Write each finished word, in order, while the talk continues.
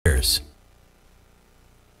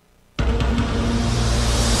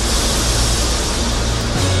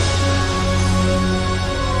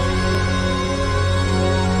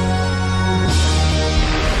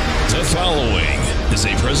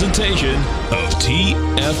presentation of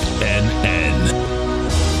TFNN.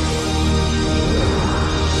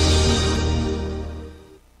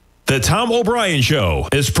 The Tom O'Brien Show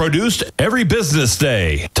is produced every business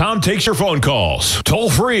day. Tom takes your phone calls toll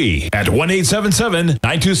free at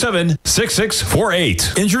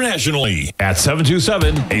 1-877-927-6648. Internationally at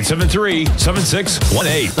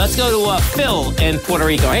 727-873-7618. Let's go to Phil in Puerto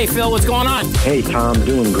Rico. Hey, Phil, what's going on? Hey, Tom,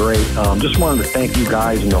 doing great. Just wanted to thank you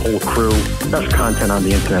guys and the whole crew. Best content on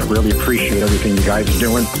the internet. Really appreciate everything you guys are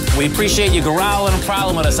doing. We appreciate you growling and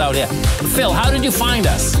prowling with us out here. Phil, how did you find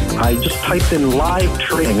us? I just typed in live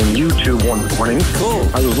trading in YouTube one morning. Cool.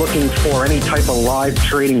 I was looking for any type of live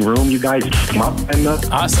trading room. You guys came up, and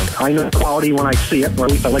awesome. I know quality when I see it, or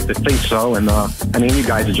at least I like to think so. And I mean, you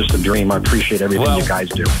guys are just a dream. I appreciate everything you guys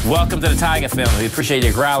do. Welcome to the Tiger family. We appreciate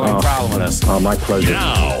you growling and prowling with us. My pleasure.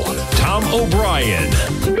 Now, Tom O'Brien.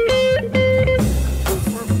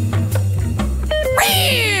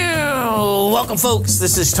 Welcome, folks.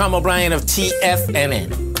 This is Tom O'Brien of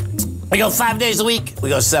TFNN. We go 5 days a week. We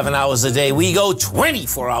go 7 hours a day. We go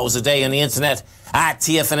 24 hours a day on the internet at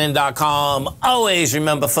TFNN.com. Always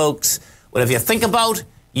remember, folks, whatever you think about,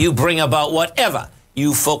 you bring about. Whatever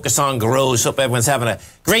you focus on grows. Hope everyone's having a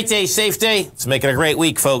great day, safe day. Let's make it a great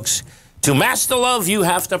week, folks. To master love, you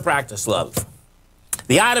have to practice love.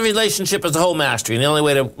 The art of relationship is the whole mastery, and the only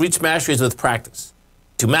way to reach mastery is with practice.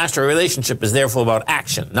 To master a relationship is therefore about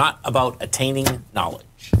action, not about attaining knowledge.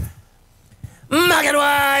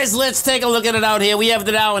 Market-wise, let's take a look at it out here. We have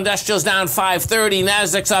the Dow Industrials down 530,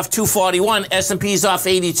 Nasdaq's off 241, S&P's off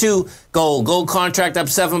 82, gold contract up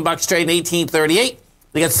 $7, trading 1838.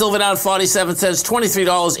 We got silver down 47 cents,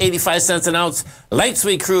 $23.85 an ounce. Light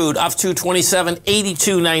sweet crude off 227,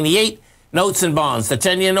 82.98. Notes and bonds. The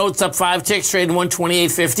 10-year notes up 5 ticks, trading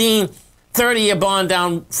 128.15. 30-year bond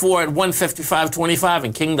down 4 at 155.25,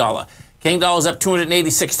 and King Dollar. King Dollar's up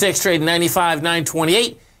 286 ticks, trading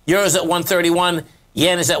 95.928. Euro's at 131.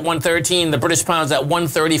 Yen is at 113. The British pound's at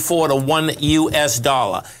 134 to 1 U.S.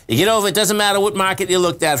 dollar. You get over it, doesn't matter what market you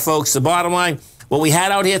looked at, folks. The bottom line, what we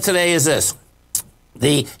had out here today is this.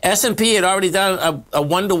 The S&P had already done a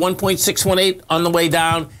 1 to 1.618 on the way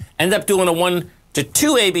down. Ended up doing a 1 to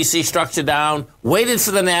 2 ABC structure down. Waited for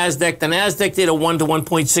the NASDAQ. The NASDAQ did a 1 to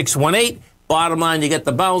 1.618. Bottom line, you get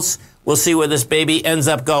the bounce. We'll see where this baby ends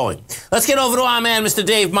up going. Let's get over to our man, Mr.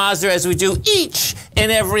 Dave Mazda, as we do each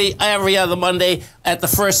and every other Monday at the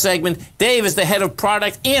first segment. Dave is the head of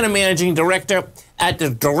product and a managing director at the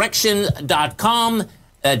Direction.com,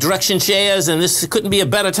 Direction Shares, and this couldn't be a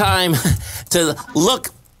better time to look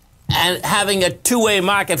at having a two-way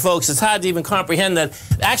market, folks. It's hard to even comprehend that.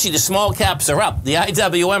 Actually, the small caps are up. The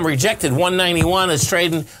IWM rejected 191, is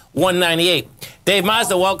trading 198. Dave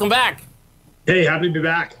Mazda, welcome back. Hey, happy to be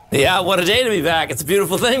back. Yeah, what a day to be back. It's a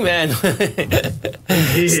beautiful thing, man.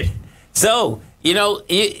 So, you know,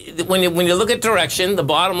 when you look at Direction, the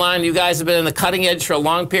bottom line, you guys have been in the cutting edge for a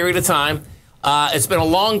long period of time. It's been a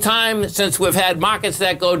long time since we've had markets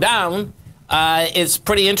that go down. It's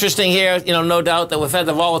pretty interesting here, you know, no doubt that we've had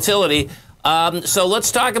the volatility. So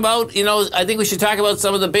let's talk about, you know, I think we should talk about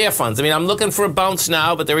some of the bear funds. I mean, I'm looking for a bounce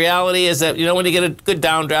now, but the reality is that, you know, when you get a good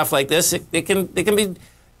downdraft like this, it can be...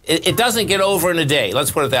 It doesn't get over in a day. Let's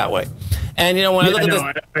put it that way. And, you know, when I look at this...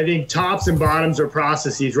 I think tops and bottoms are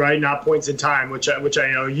processes, right? Not points in time, which I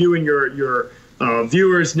know you and your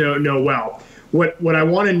viewers know well. What I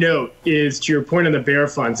want to note is, to your point on the bear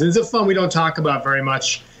funds, and this is a fund we don't talk about very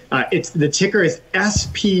much. The ticker is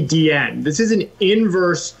SPDN. This is an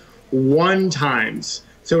inverse 1 times.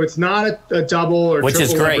 So it's not a double or which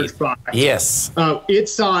triple is great. leverage buy. Yes. It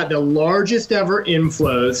saw the largest ever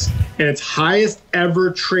inflows and its highest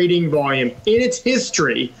ever trading volume in its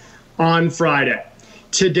history on Friday.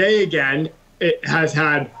 Today, again, it has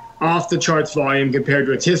had off the charts volume compared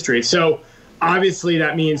to its history. So obviously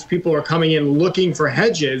that means people are coming in looking for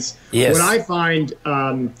hedges. Yes. What I find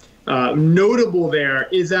notable there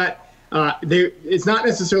is that it's not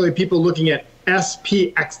necessarily people looking at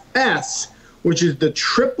SPXS, which is the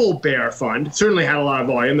triple bear fund. Certainly had a lot of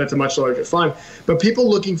volume. That's a much larger fund. But people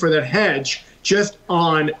looking for that hedge just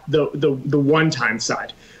on the one-time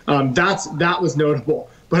side. That was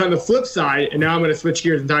notable. But on the flip side, and now I'm going to switch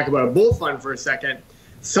gears and talk about a bull fund for a second,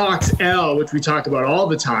 SOXL, which we talk about all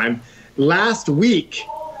the time, last week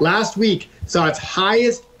saw its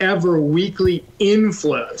highest ever weekly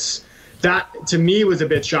inflows. That, to me, was a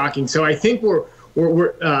bit shocking. So I think the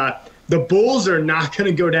bulls are not going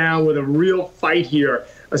to go down with a real fight here,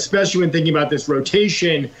 especially when thinking about this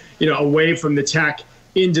rotation, you know, away from the tech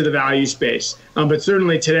into the value space. But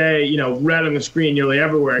certainly today, you know, red on the screen nearly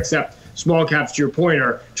everywhere, except small caps, to your point,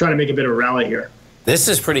 are trying to make a bit of a rally here. This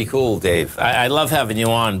is pretty cool, Dave. I love having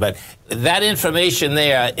you on, but that information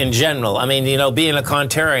there in general, I mean, you know, being a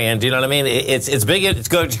contrarian, do you know what I mean? It's big, it's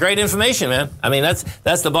good, it's great information, man. I mean,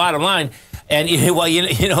 that's the bottom line. And well,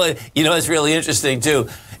 you know, it's really interesting too,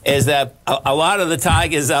 is that a lot of the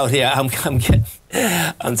Tigers out here, I'm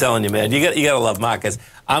telling you, man, you gotta love markets.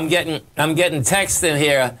 I'm getting texts in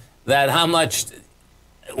here that how much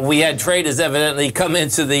we had traders evidently come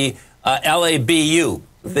into the LABU.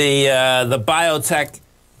 The biotech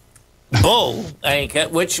bull,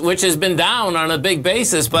 which has been down on a big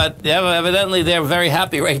basis, but evidently they're very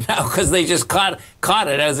happy right now because they just caught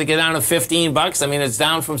it as it get down to $15. I mean, it's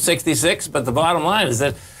down from 66, but the bottom line is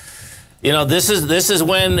that, you know, this is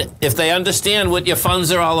when, if they understand what your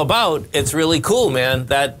funds are all about, it's really cool, man.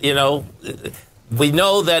 That, you know, we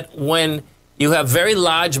know that when you have very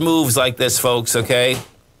large moves like this, folks, okay,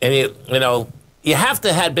 and you know. You have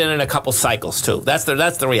to have been in a couple cycles too. That's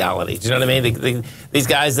the reality. Do you know what I mean? These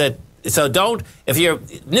guys that, so don't, if you're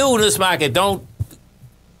new to this market, don't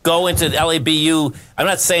go into LABU. I'm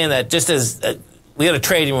not saying that just as we had a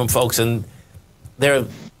trading room, folks, and they're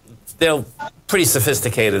pretty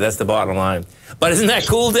sophisticated. That's the bottom line. But isn't that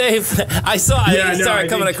cool, Dave? I saw it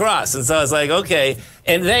coming across, and so I was like, okay.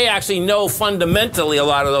 And they actually know fundamentally a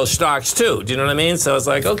lot of those stocks too. Do you know what I mean? So it's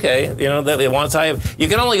like, okay, you know, you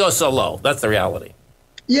can only go so low. That's the reality.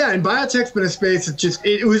 Yeah, and biotech's been a space that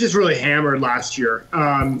it was just really hammered last year.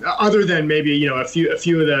 Other than maybe, you know, a few of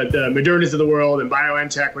the Modernas of the world and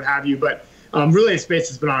BioNTech, what have you, but really a space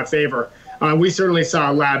that's been out of favor. We certainly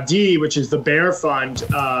saw LabD, which is the bear fund,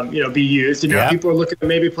 you know, be used, and now people are looking to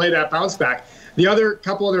maybe play that bounce back. The other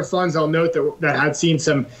couple other funds I'll note that had seen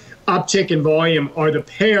some uptick in volume are the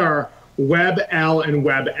pair WebL and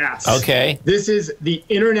WebS. Okay. This is the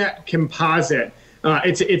Internet Composite.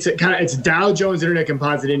 It's Dow Jones Internet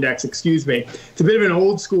Composite Index, excuse me. It's a bit of an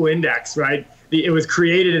old school index, right? It was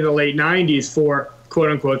created in the late 90s for, quote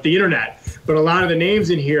unquote, the internet. But a lot of the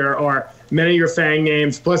names in here are many of your FANG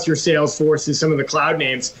names, plus your Salesforces, some of the cloud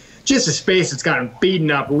names. Just a space that's gotten beaten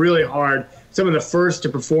up really hard. Some of the first to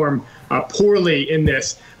perform poorly in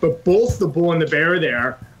this. But both the bull and the bear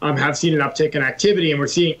there have seen an uptick in activity, and we're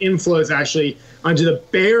seeing inflows actually onto the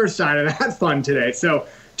bear side of that fund today. So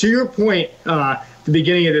to your point at the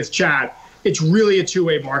beginning of this chat, it's really a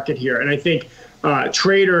two-way market here. And I think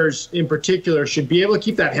traders in particular should be able to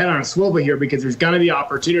keep that head on a swivel here, because there's going to be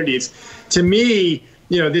opportunities. To me,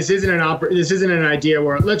 you know, this isn't an idea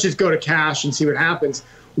where let's just go to cash and see what happens.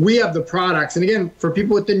 We have the products, and again, for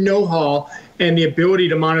people with the know-how and the ability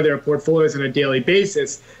to monitor their portfolios on a daily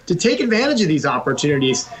basis, to take advantage of these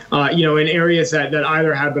opportunities, you know, in areas that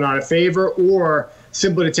either have been out of favor or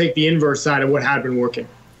simply to take the inverse side of what had been working.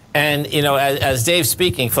 And, you know, as Dave's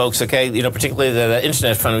speaking, folks, okay, you know, particularly the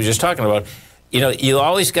internet fund we were just talking about, you know, you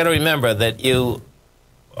always got to remember that you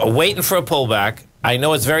are waiting for a pullback. I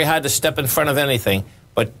know it's very hard to step in front of anything,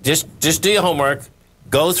 but just do your homework.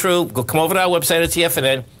 Come over to our website at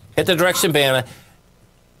TFNN, hit the direction banner.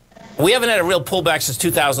 We haven't had a real pullback since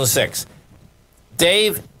 2006.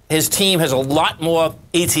 Dave, his team has a lot more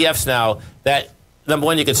ETFs now that, number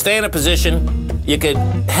one, you could stay in a position, you could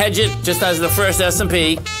hedge it just as the first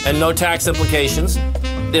S&P and no tax implications. You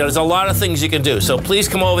know, there's a lot of things you can do. So please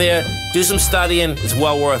come over here, do some studying. It's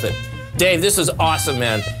well worth it. Dave, this is awesome,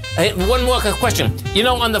 man. Hey, one more question. You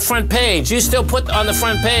know, on the front page, you still put on the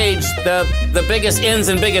front page the biggest ins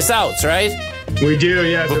and biggest outs, right? We do,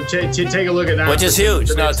 yeah. So take a look at that. Which is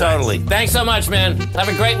huge. No, totally. Thanks so much, man. Have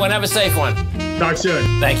a great one. Have a safe one. Talk soon.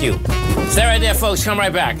 Thank you. Stay right there, folks. Come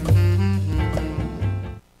right back.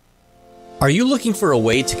 Are you looking for a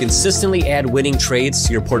way to consistently add winning trades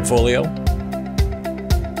to your portfolio?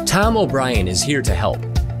 Tom O'Brien is here to help.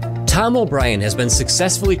 Tom O'Brien has been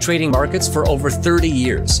successfully trading markets for over 30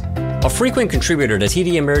 years. A frequent contributor to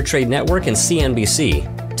TD Ameritrade Network and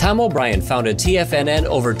CNBC, Tom O'Brien founded TFNN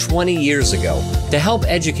over 20 years ago to help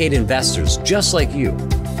educate investors just like you.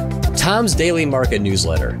 Tom's daily market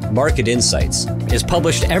newsletter, Market Insights, is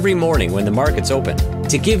published every morning when the market's open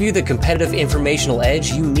to give you the competitive informational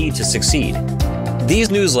edge you need to succeed. These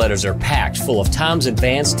newsletters are packed full of Tom's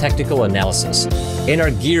advanced technical analysis and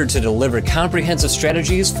are geared to deliver comprehensive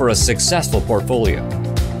strategies for a successful portfolio.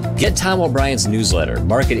 Get Tom O'Brien's newsletter,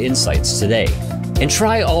 Market Insights, today, and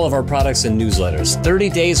try all of our products and newsletters 30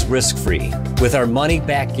 days risk-free with our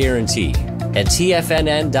money-back guarantee at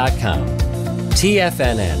TFNN.com.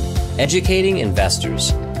 TFNN, educating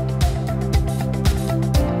investors.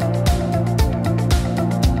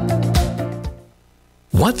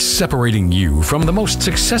 What's separating you from the most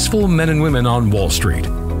successful men and women on Wall Street?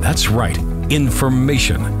 That's right.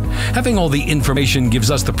 information. Having all the information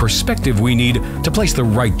gives us the perspective we need to place the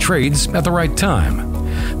right trades at the right time.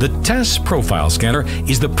 The TAS Profile Scanner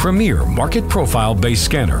is the premier market profile-based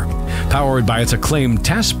scanner. Powered by its acclaimed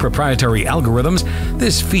TAS proprietary algorithms,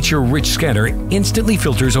 this feature-rich scanner instantly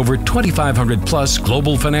filters over 2,500 plus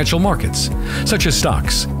global financial markets, such as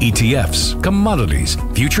stocks, ETFs, commodities,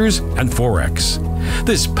 futures, and Forex.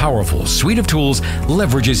 This powerful suite of tools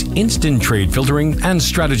leverages instant trade filtering and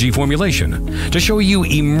strategy formulation to show you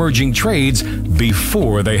emerging trades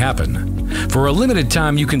before they happen. For a limited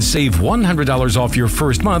time, you can save $100 off your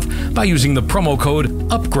first month by using the promo code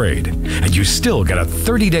UPGRADE, and you still get a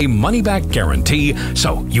 30-day money-back guarantee,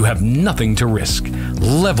 so you have nothing to risk.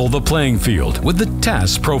 Level the playing field with the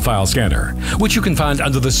TAS Profile Scanner, which you can find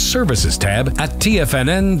under the Services tab at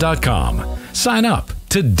TFNN.com. Sign up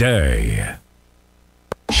today.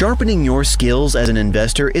 Sharpening your skills as an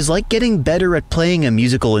investor is like getting better at playing a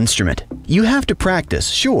musical instrument. You have to practice,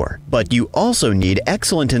 sure, but you also need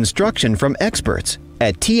excellent instruction from experts.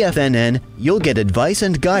 At TFNN, you'll get advice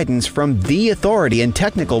and guidance from the authority in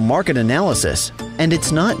technical market analysis. And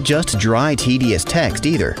it's not just dry, tedious text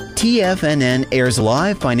either. TFNN airs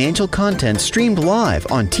live financial content streamed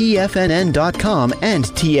live on TFNN.com and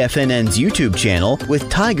TFNN's YouTube channel with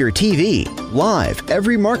Tiger TV, live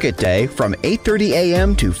every market day from 8:30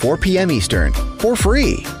 a.m. to 4 p.m. Eastern, for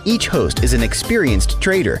free. Each host is an experienced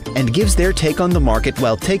trader and gives their take on the market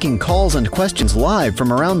while taking calls and questions live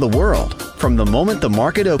from around the world. From the moment the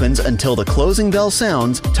market opens until the closing bell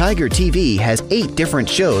sounds, Tiger TV has 8 different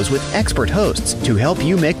shows with expert hosts to help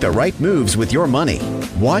you make the right moves with your money.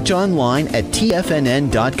 Watch online at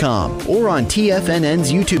TFNN.com or on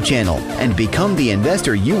TFNN's YouTube channel and become the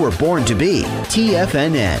investor you were born to be.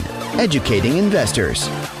 TFNN, educating investors.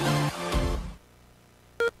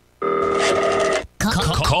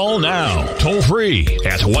 Call now, toll free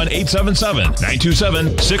at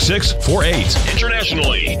 1-877-927-6648.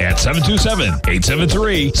 Internationally at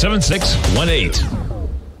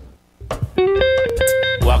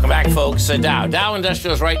 727-873-7618. Welcome back, folks. Dow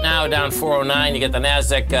Industrials right now down 409. You get the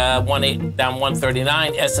Nasdaq down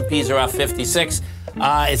 139. S&Ps are up 56.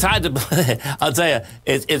 It's hard to, I'll tell you,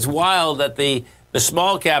 it's wild that the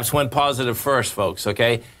small caps went positive first, folks.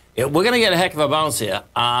 Okay. We're going to get a heck of a bounce here.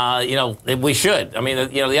 We should. I mean, the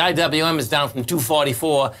IWM is down from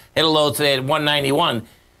 244, hit a low today at 191.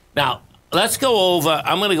 Now, let's go over,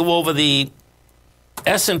 I'm going to go over the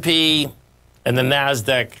S&P and the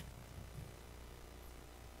NASDAQ,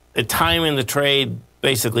 the time in the trade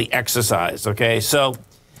basically exercise, okay? So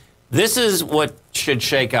this is what should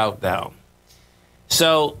shake out now.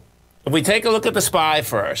 So if we take a look at the SPY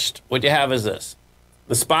first, what you have is this.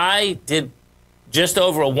 The SPY did just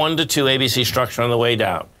over a 1 to 2 ABC structure on the way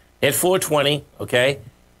down. Hit 420, okay?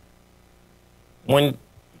 When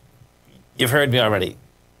you've heard me already.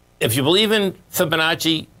 If you believe in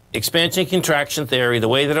Fibonacci expansion contraction theory, the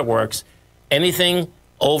way that it works, anything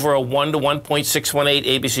over a 1 to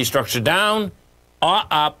 1.618 ABC structure down or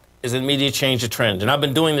up is an immediate change of trend. And I've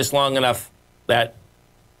been doing this long enough that,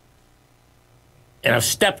 and I've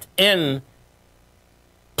stepped in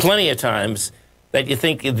plenty of times that you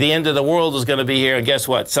think the end of the world is going to be here, and guess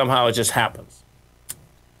what? Somehow it just happens.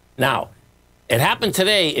 Now, it happened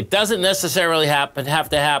today. It doesn't necessarily have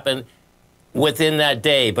to happen within that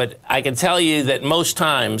day, but I can tell you that most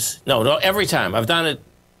times, no, every time, I've done it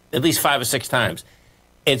at least 5 or 6 times,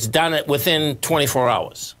 it's done it within 24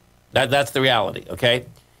 hours. That's the reality, okay?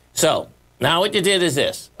 So, now what you did is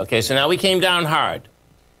this, okay? So now we came down hard.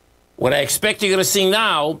 What I expect you're going to see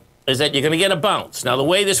now is that you're going to get a bounce. Now, the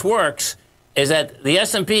way this works is that the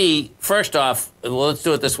S&P, first off, well, let's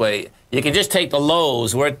do it this way. You can just take the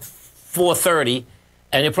lows. We're at 430,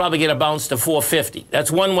 and you'll probably get a bounce to 450.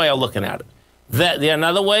 That's one way of looking at it.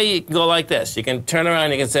 Another way, you can go like this. You can turn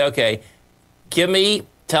around and you can say, okay,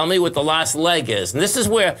 tell me what the last leg is. And this is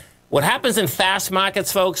where, what happens in fast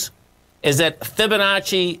markets, folks, is that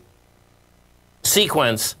Fibonacci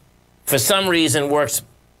sequence, for some reason, works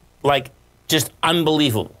like just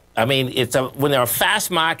unbelievable. I mean, when there are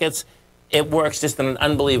fast markets, it works just in an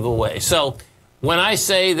unbelievable way. So when I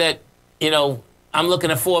say that, I'm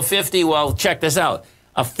looking at 450, well, check this out.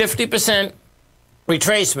 A 50%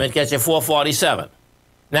 retracement gets you 447.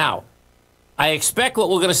 Now, I expect what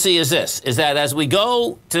we're going to see is this, is that as we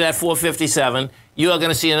go to that 457, you are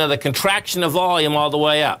going to see another contraction of volume all the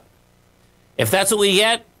way up. If that's what we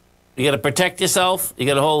get, you got to protect yourself. You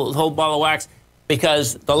got a whole ball of wax,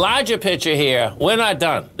 because the larger picture here, we're not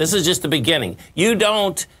done. This is just the beginning. You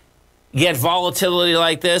don't get volatility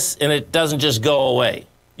like this, and it doesn't just go away.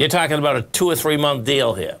 You're talking about a 2 or 3 month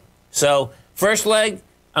deal here. So first leg,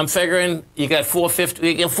 I'm figuring you got 450,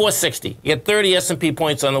 you get 460. You get 30 S&P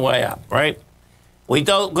points on the way up, right? We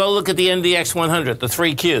don't go look at the NDX 100, the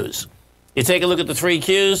 3 Qs. You take a look at the 3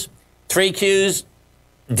 Qs. 3 Qs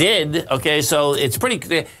did, okay, so it's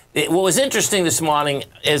pretty, what was interesting this morning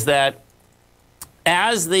is that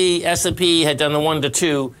as the S&P had done the 1 to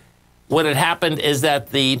 2, what had happened is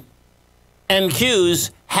that the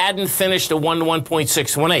NQs hadn't finished a 1 to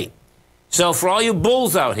 1.618. So for all you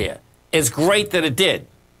bulls out here, it's great that it did.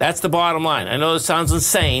 That's the bottom line. I know it sounds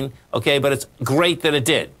insane, okay, but it's great that it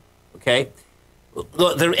did, okay?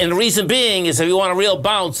 And the reason being is if you want a real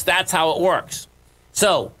bounce, that's how it works.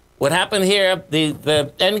 So what happened here,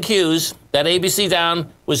 the NQs, that ABC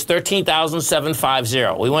down was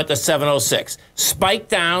 13,750. We went to 706. Spike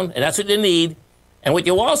down, and that's what you need. And what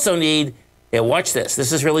you also need, here, watch this.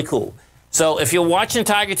 This is really cool. So if you're watching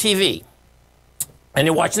Tiger TV and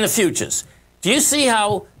you're watching the futures, do you see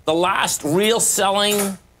how the last real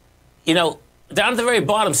selling, you know, down at the very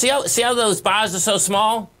bottom, see how those bars are so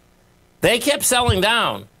small? They kept selling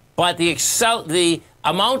down, but the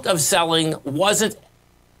amount of selling wasn't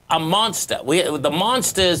a monster. The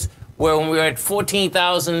monsters were when we were at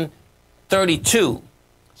 14,032.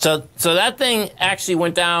 So that thing actually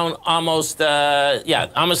went down almost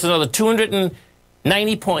another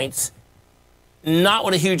 290 points, not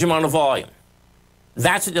with a huge amount of volume.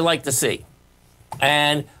 That's what you like to see.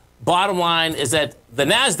 And bottom line is that the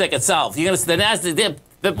NASDAQ itself, you're going to see the NASDAQ,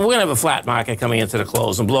 we're going to have a flat market coming into the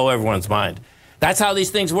close and blow everyone's mind. That's how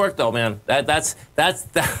these things work, though, man. That's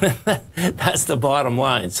the bottom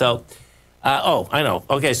line. So, oh, I know.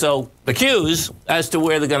 Okay, so the Qs as to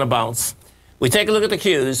where they're going to bounce. We take a look at the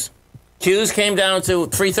Qs. Qs came down to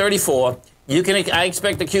 334. I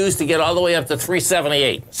expect the Qs to get all the way up to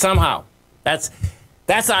 378 somehow. That's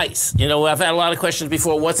ice. You know, I've had a lot of questions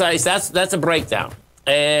before. What's ice? That's a breakdown.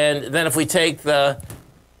 And then if we take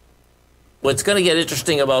what's going to get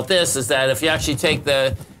interesting about this is that if you actually take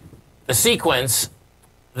the sequence,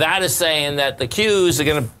 that is saying that the Qs are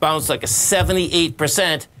going to bounce like a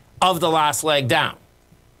 78% of the last leg down,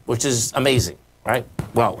 which is amazing, right?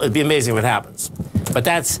 Well, it'd be amazing if it happens. But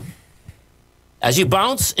that's, as you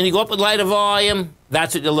bounce and you go up with lighter volume,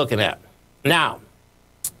 that's what you're looking at. Now,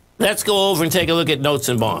 let's go over and take a look at notes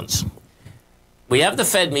and bonds. We have the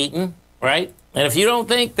Fed meeting, right? And if you don't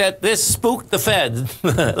think that this spooked the Fed,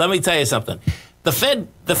 let me tell you something. The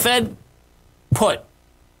Fed put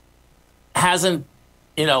hasn't,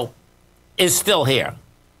 you know, is still here.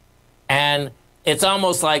 And it's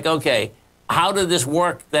almost like, okay, how did this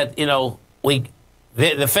work that, you know, the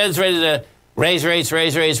Fed's ready to raise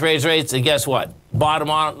rates, and guess what? Bottom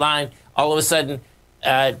line, all of a sudden,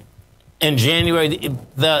 in January,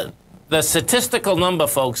 the statistical number,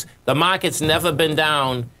 folks, the market's never been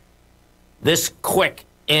down this quick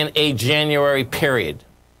in a January period,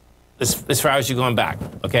 as far as you're going back,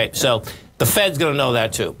 okay? So the Fed's going to know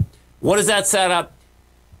that, too. What does that set up?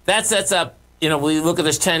 That sets up, you know, we look at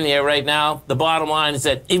this 10-year right now. The bottom line is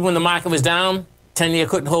that even when the market was down, 10-year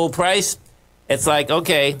couldn't hold price. It's like,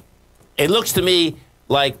 okay, it looks to me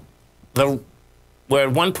like we're at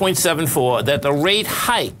 1.74, that the rate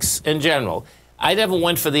hikes in general. I never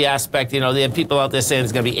went for the aspect, you know, there are people out there saying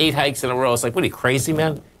there's going to be 8 hikes in a row. It's like, what are you, crazy,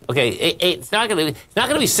 man? Okay, it's not going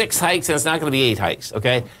to be 6 hikes, and it's not going to be 8 hikes,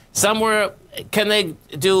 okay? Somewhere, can they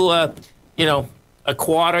do, you know, a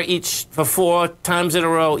quarter each for 4 times in a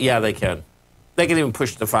row? Yeah, they can. They can even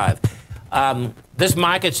push to 5. This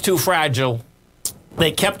market's too fragile.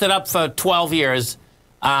 They kept it up for 12 years.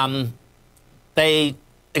 They're going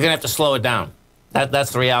to have to slow it down.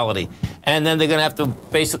 That's the reality. And then they're going to have to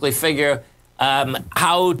basically figure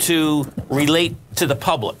how to relate to the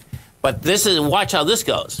public. But watch how this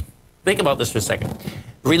goes. Think about this for a second.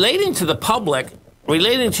 Relating to the public,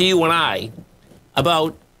 relating to you and I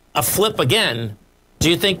about a flip again, do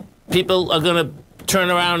you think people are going to turn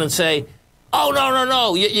around and say, oh,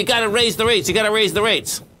 no, you got to raise the rates, you got to raise the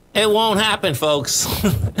rates? It won't happen, folks.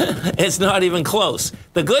 It's not even close.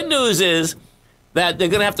 The good news is that they're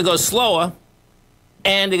going to have to go slower,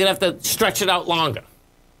 and they're going to have to stretch it out longer.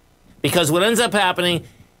 Because what ends up happening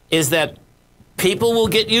is that people will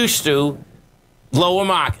get used to lower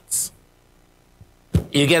markets.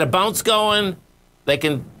 You get a bounce going, they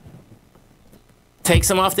can take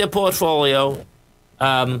some off their portfolio.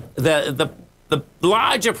 The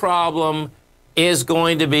larger problem is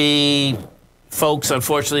going to be folks,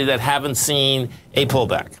 unfortunately, that haven't seen a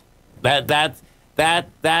pullback.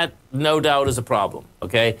 That no doubt is a problem,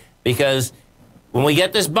 okay? Because when we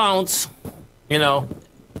get this bounce, you know,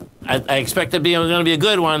 I expect it going to be a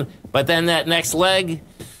good one, but then that next leg,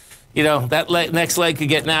 you know, next leg could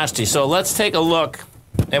get nasty. So let's take a look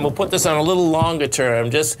and we'll put this on a little longer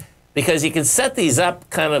term, just because you can set these up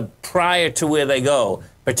kind of prior to where they go,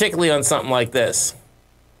 particularly on something like this.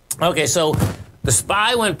 Okay, so the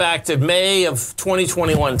SPY went back to May of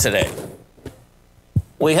 2021 today.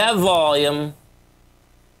 We have volume.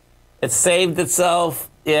 It saved itself.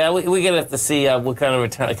 Yeah, we're going to have to see what kind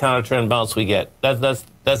of counter trend bounce we get. That's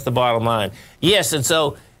the bottom line. Yes, and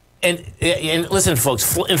so, and listen,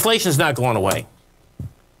 folks, inflation is not going away.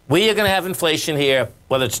 We are going to have inflation here,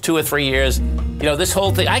 whether it's 2 or 3 years. You know, this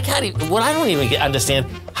whole thing, I don't even understand,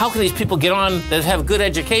 how can these people get on that have good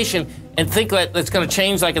education and think that it's going to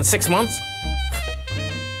change like in 6 months?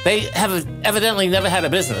 They have evidently never had a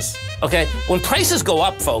business, okay? When prices go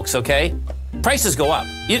up, folks, okay? Prices go up.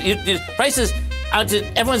 Prices,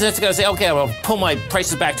 everyone's just going to say, okay, I'm going to pull my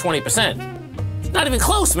prices back 20%. It's not even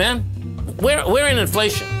close, man. We're in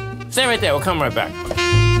inflation. Stay right there. We'll come right back.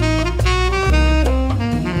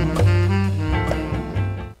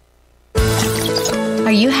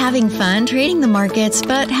 Are you having fun trading the markets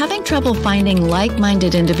but having trouble finding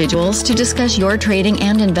like-minded individuals to discuss your trading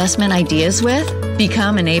and investment ideas with?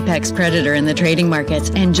 Become an apex predator in the trading markets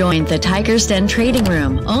and join the Tiger's Den Trading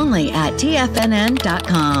Room only at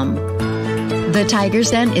TFNN.com. The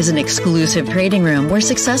Tiger's Den is an exclusive trading room where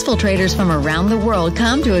successful traders from around the world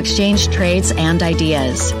come to exchange trades and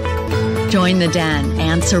ideas. Join the den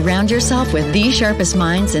and surround yourself with the sharpest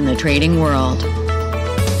minds in the trading world.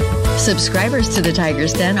 Subscribers to the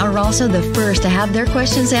Tiger's Den are also the first to have their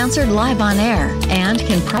questions answered live on air and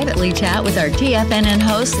can privately chat with our TFNN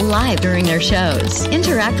hosts live during their shows.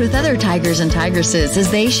 Interact with other Tigers and Tigresses as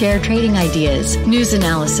they share trading ideas, news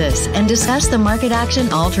analysis, and discuss the market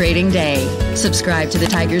action all trading day. Subscribe to the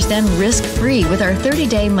Tiger's Den risk-free with our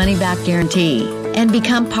 30-day money-back guarantee and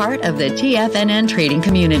become part of the TFNN trading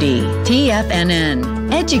community.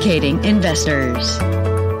 TFNN, educating investors.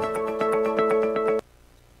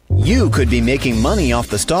 You could be making money off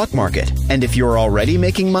the stock market. And if you're already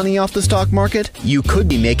making money off the stock market, you could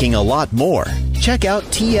be making a lot more. Check out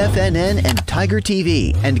TFNN and Tiger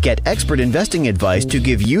TV and get expert investing advice to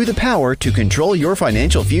give you the power to control your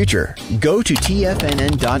financial future. Go to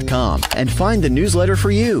TFNN.com and find the newsletter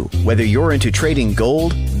for you. Whether you're into trading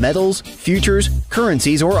gold, metals, futures,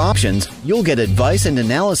 currencies, or options, you'll get advice and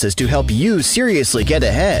analysis to help you seriously get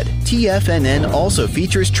ahead. TFNN also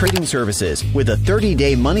features trading services with a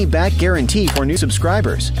 30-day money-back guarantee for new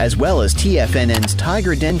subscribers, as well as TFNN's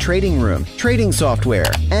Tiger Den Trading Room, trading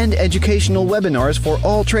software, and educational webinars for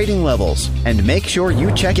all trading levels. And make sure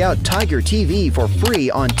you check out Tiger TV for free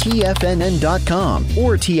on TFNN.com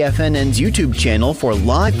or TFNN's YouTube channel for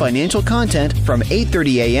live financial content from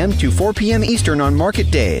 8:30 a.m. to 4 p.m. Eastern on market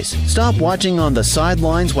days. Stop watching on the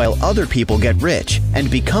sidelines while other people get rich and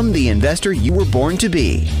become the investor you were born to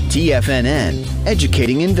be. TFNN,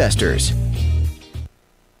 educating investors.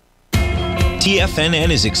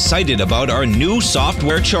 TFNN is excited about our new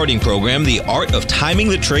software charting program, The Art of Timing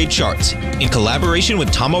the Trade Charts. In collaboration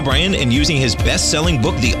with Tom O'Brien and using his best-selling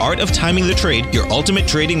book, The Art of Timing the Trade, Your Ultimate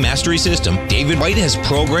Trading Mastery System, David White has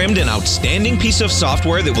programmed an outstanding piece of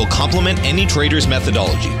software that will complement any trader's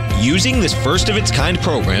methodology. Using this first-of-its-kind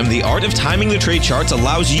program, The Art of Timing the Trade Charts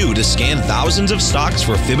allows you to scan thousands of stocks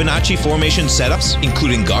for Fibonacci formation setups,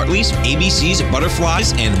 including Gartley's, ABC's,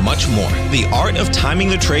 butterflies, and much more. The Art of Timing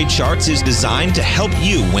the Trade Charts is designed to help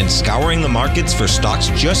you when scouring the markets for stocks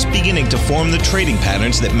just beginning to form the trading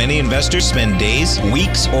patterns that many investors spend days,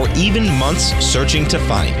 weeks, or even months searching to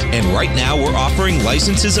find. And right now, we're offering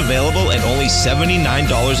licenses available at only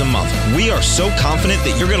 $79 a month. We are so confident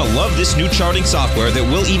that you're going to love this new charting software that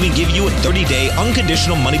will even give you a 30-day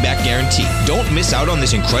unconditional money-back guarantee. Don't miss out on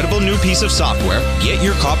this incredible new piece of software. Get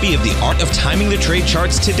your copy of The Art of Timing the Trade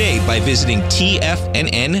Charts today by visiting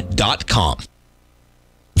TFNN.com.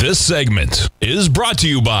 This segment is brought to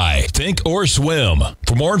you by Thinkorswim.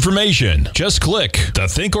 For more information, just click the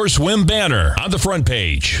Thinkorswim banner on the front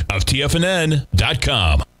page of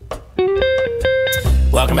TFNN.com.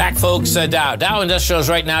 Welcome back, folks. Dow Industrials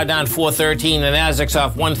right now down 413. The Nasdaq's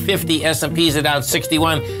off 150. S&Ps are down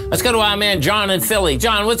 61. Let's go to our man John in Philly.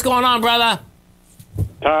 John, what's going on, brother?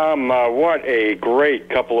 Tom, what a great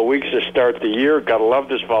couple of weeks to start the year. Gotta love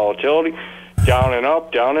this volatility. Down and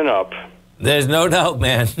up, down and up. There's no doubt,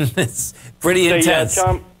 man. It's pretty intense. Yeah,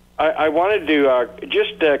 Tom, I wanted to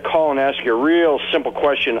just call and ask you a real simple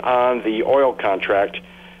question on the oil contract.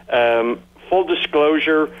 Full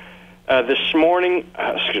disclosure, this morning,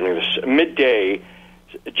 this midday,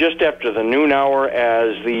 just after the noon hour,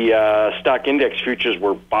 as the stock index futures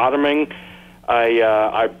were bottoming,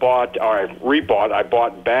 I bought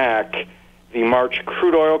back the March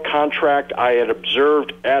crude oil contract. I had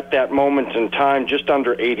observed at that moment in time just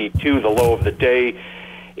under 82, the low of the day,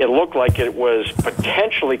 it looked like it was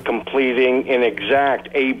potentially completing an exact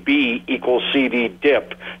AB equals CD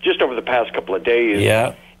dip just over the past couple of days.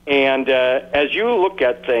 Yeah. And as you look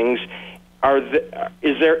at things,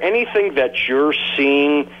 is there anything that you're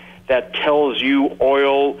seeing that tells you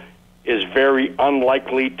oil is very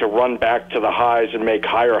unlikely to run back to the highs and make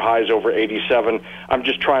higher highs over 87? I'm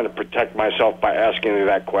just trying to protect myself by asking you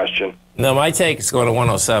that question. No, my take is going to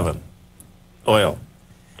 107, oil.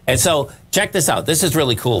 And so check this out. This is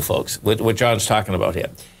really cool, folks, what John's talking about here.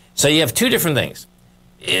 So you have two different things.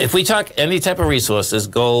 If we talk any type of resources,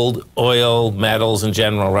 gold, oil, metals in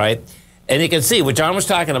general, right? And you can see what John was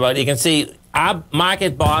talking about. You can see our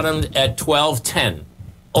market bottomed at 12.10.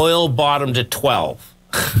 Oil bottomed at 12.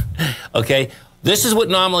 Okay? This is what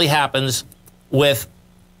normally happens with...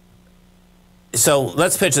 So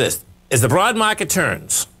let's picture this. As the broad market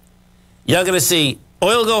turns, you're going to see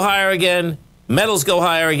oil go higher again, metals go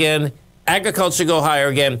higher again, agriculture go higher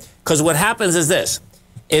again. Because what happens is this,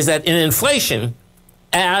 is that in inflation,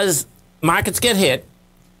 as markets get hit,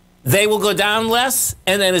 they will go down less,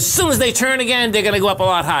 and then as soon as they turn again, they're going to go up a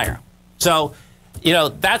lot higher. So, you know,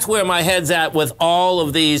 that's where my head's at with all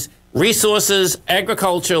of these resources,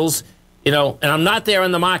 agriculturals, you know, and I'm not there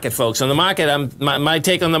in the market, folks. On the market, my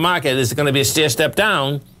take on the market is going to be a stair step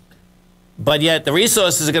down, but yet the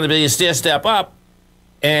resources are going to be a stair step up,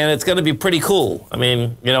 and it's going to be pretty cool. I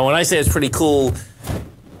mean, you know, when I say it's pretty cool,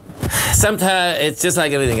 sometimes it's just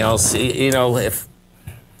like anything else. You know, if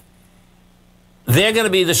they're going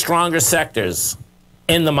to be the stronger sectors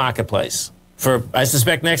in the marketplace for, I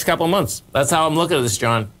suspect, next couple of months. That's how I'm looking at this,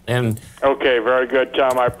 John. And okay, very good,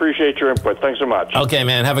 Tom. I appreciate your input. Thanks so much. Okay,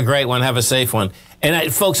 man. Have a great one. Have a safe one.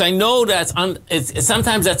 And folks, I know that's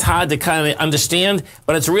sometimes that's hard to kind of understand,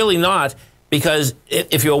 but it's really not, because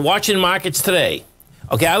if you're watching markets today,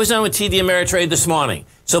 okay, I was on with TD Ameritrade this morning.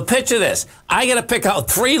 So picture this. I got to pick out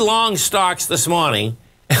 3 long stocks this morning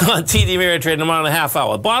on TD Ameritrade in about a half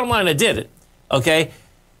hour. Bottom line, I did it. Okay?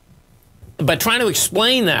 But trying to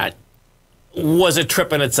explain that was a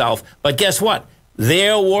trip in itself. But guess what?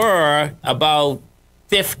 There were about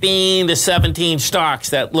 15 to 17 stocks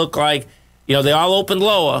that look like, you know, they all opened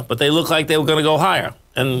lower, but they look like they were going to go higher.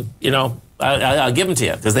 And, you know, I'll give them to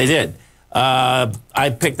you, because they did.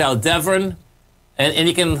 I picked out Devon, and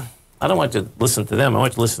you can, I don't want you to listen to them, I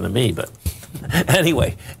want you to listen to me, but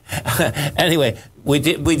anyway, we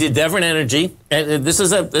did Devon Energy, and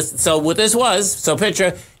so what this was, so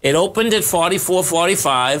picture, it opened at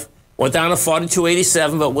 44.45, went down to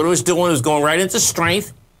 42.87, but what it was doing was going right into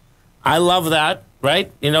strength. I love that,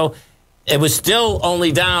 right? You know, it was still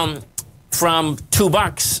only down from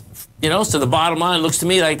 $2, you know, so the bottom line looks to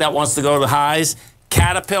me like that wants to go to the highs.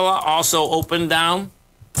 Caterpillar also opened down,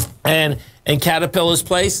 and in Caterpillar's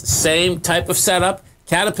place, same type of setup.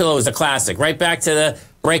 Caterpillar was a classic, right back to the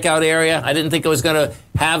breakout area. I didn't think it was going to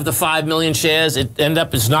have the 5 million shares. It ended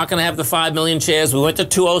up it's not going to have the 5 million shares. We went to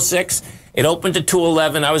 206. It opened to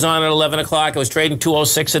 211. I was on at 11 o'clock. I was trading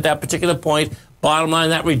 206 at that particular point. Bottom line,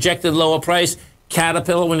 that rejected lower price.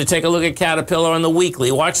 Caterpillar, when you take a look at Caterpillar on the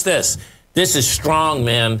weekly, watch this. This is strong,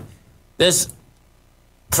 man. This,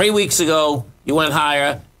 3 weeks ago, you went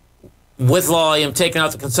higher with volume, taking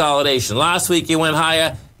out the consolidation. Last week, you went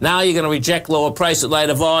higher. Now you're going to reject lower price at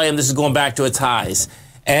lighter volume. This is going back to its highs.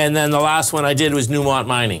 And then the last one I did was Newmont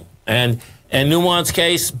Mining. And in Newmont's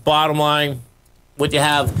case, bottom line, what you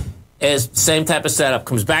have is same type of setup.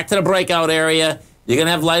 Comes back to the breakout area. You're going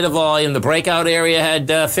to have lighter volume. The breakout area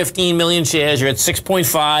had 15 million shares. You're at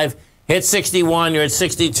 6.5. Hit 61. You're at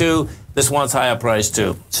 62. This one's higher price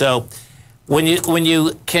too. So when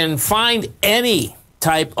you can find any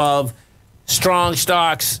type of strong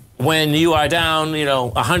stocks when you are down, you know,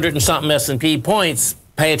 100 and something S&P points,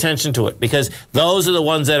 pay attention to it, because those are the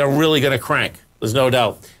ones that are really going to crank. There's no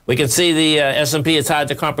doubt. We can see the S&P. It's hard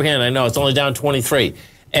to comprehend. I know it's only down 23.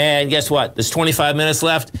 And guess what? There's 25 minutes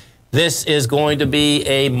left. This is going to be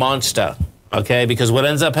a monster, okay? Because what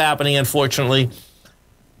ends up happening, unfortunately,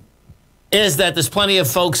 is that there's plenty of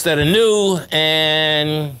folks that are new,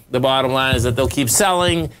 and the bottom line is that they'll keep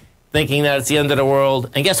selling, thinking that it's the end of the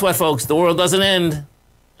world. And guess what, folks? The world doesn't end.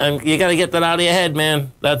 And you got to get that out of your head,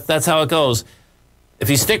 man. That's how it goes. If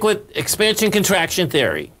you stick with expansion-contraction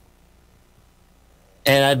theory,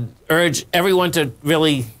 and I'd urge everyone to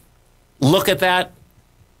really look at that,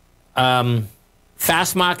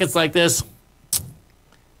 fast markets like this,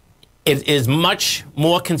 it is much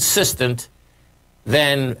more consistent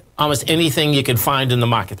than almost anything you can find in the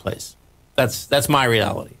marketplace. That's my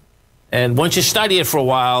reality. And once you study it for a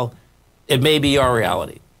while, it may be your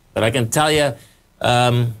reality. But I can tell you,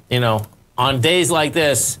 you know, on days like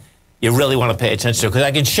this, you really want to pay attention to, because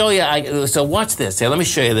I can show you. So watch this. Here, let me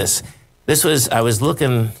show you this. I was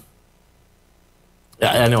looking.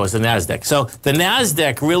 I know it's the NASDAQ. So the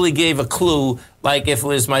NASDAQ really gave a clue. Like if it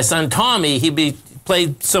was my son Tommy,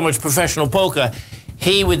 played so much professional poker,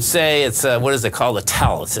 he would say it's what is it called? A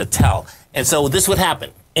tell. It's a tell. And so this would happen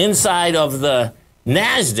inside of the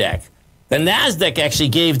NASDAQ. The NASDAQ actually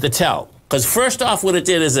gave the tell, because first off, what it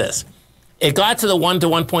did is this: it got to the 1 to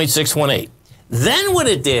 1.618. Then what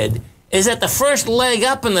it did is at the first leg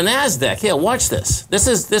up in the NASDAQ. Here, watch this. This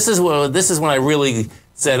is when I really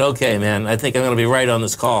said, okay, man, I think I'm going to be right on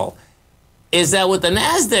this call. Is that what the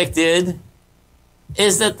NASDAQ did?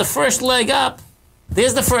 Is that the first leg up?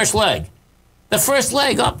 There's the first leg. The first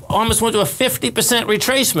leg up almost went to a 50%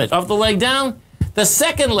 retracement of the leg down. The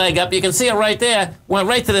second leg up, you can see it right there, went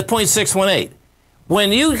right to the 0.618.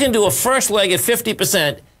 When you can do a first leg at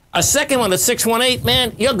 50%, a second one at 618,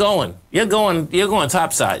 man, you're going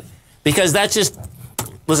topside. Because that's just,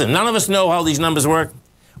 listen, none of us know how these numbers work.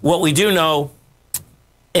 What we do know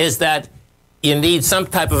is that you need some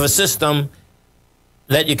type of a system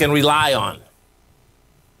that you can rely on.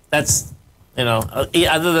 That's,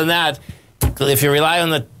 other than that, if you rely on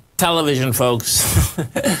the television, folks,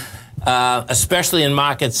 especially in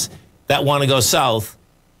markets that want to go south,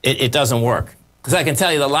 it doesn't work. Because I can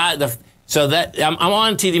tell you I'm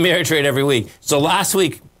on TD Ameritrade every week. So last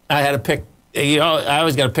week I had to pick, I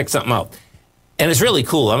always got to pick something out. And it's really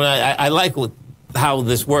cool. I mean, I like how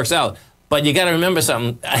this works out. But you got to remember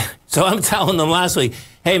something. So I'm telling them last week,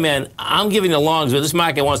 hey, man, I'm giving the longs, but this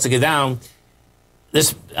market wants to go down.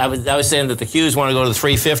 I was saying that the Qs want to go to the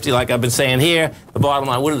 350, like I've been saying here. The bottom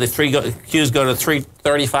line, what did the Qs go to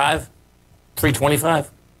 335? 325?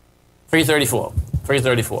 334.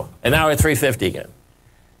 334. And now we're at 350 again.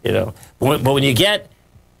 But when you get,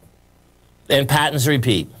 and patterns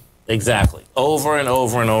repeat. Exactly. Over and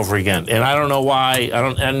over and over again. And I don't know why.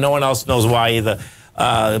 And no one else knows why either.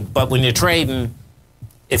 But when you're trading,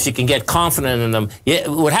 if you can get confident in them,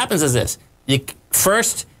 what happens is this.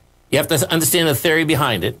 First, you have to understand the theory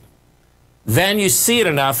behind it. Then you see it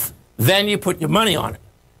enough. Then you put your money on it.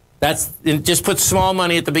 Just put small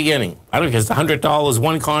money at the beginning. I don't care if it's $100,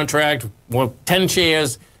 one contract, 10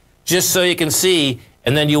 shares, just so you can see,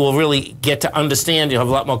 and then you will really get to understand. You'll have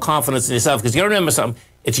a lot more confidence in yourself. Because you got to remember something.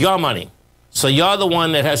 It's your money. So you're the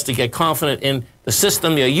one that has to get confident in the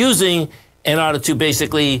system you're using in order to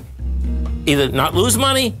basically either not lose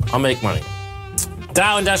money or make money.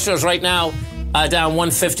 Dow Industrials right now down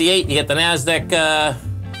 158. You get the NASDAQ,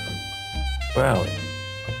 where are we?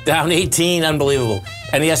 Down 18, unbelievable.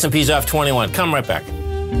 And the S&P's off 21. Come right back.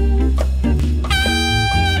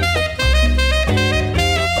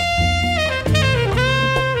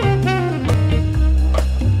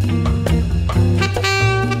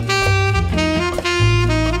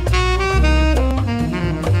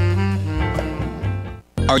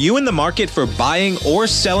 Are you in the market for buying or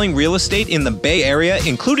selling real estate in the Bay Area,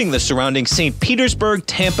 including the surrounding St. Petersburg,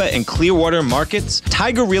 Tampa, and Clearwater markets?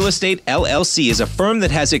 Tiger Real Estate LLC is a firm that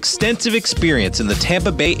has extensive experience in the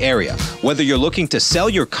Tampa Bay area. Whether you're looking to sell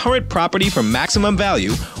your current property for maximum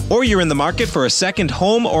value, or you're in the market for a second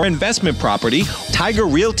home or investment property, Tiger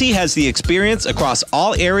Realty has the experience across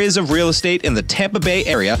all areas of real estate in the Tampa Bay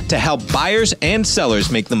area to help buyers and sellers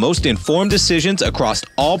make the most informed decisions across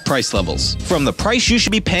all price levels. From the price you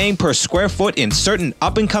should be paying per square foot in certain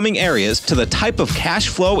up-and-coming areas to the type of cash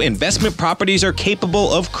flow investment properties are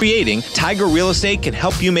capable of creating, Tiger Real Estate can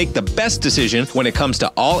help you make the best decision when it comes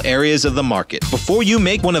to all areas of the market. Before you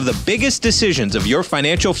make one of the biggest decisions of your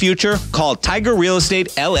financial future, call Tiger Real Estate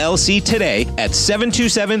LLC today at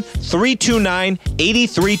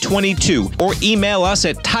 727-329-8322 or email us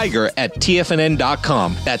at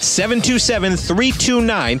tiger@tfnn.com. That's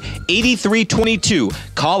 727-329-8322.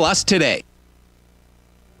 Call us today.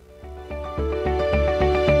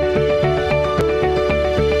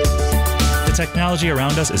 The technology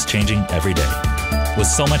around us is changing every day. With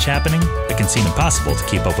so much happening, it can seem impossible to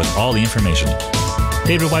keep up with all the information.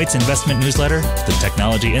 David White's investment newsletter, The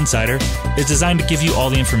Technology Insider, is designed to give you all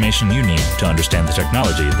the information you need to understand the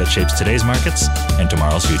technology that shapes today's markets and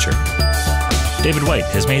tomorrow's future. David White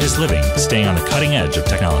has made his living staying on the cutting edge of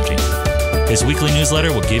technology. His weekly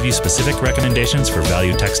newsletter will give you specific recommendations for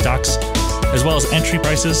value tech stocks, as well as entry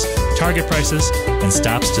prices, target prices, and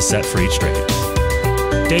stops to set for each trade.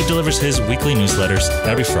 Dave delivers his weekly newsletters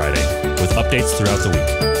every Friday with updates throughout the week.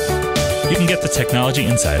 You can get the Technology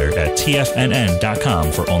Insider at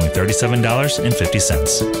TFNN.com for only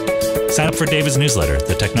 $37.50. Sign up for David's newsletter,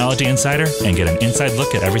 The Technology Insider, and get an inside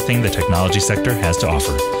look at everything the technology sector has to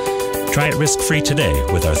offer. Try it risk-free today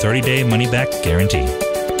with our 30-day money-back guarantee.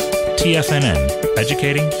 TFNN,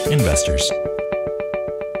 educating investors.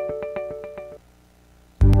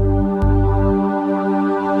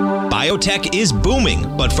 Biotech is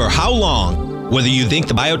booming, but for how long? Whether you think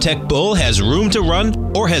the biotech bull has room to run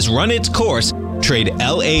or has run its course, trade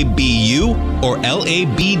LABU or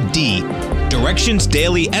LABD. Direction's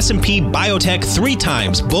daily S&P Biotech 3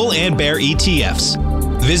 times bull and bear ETFs.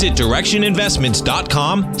 Visit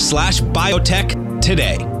directioninvestments.com/biotech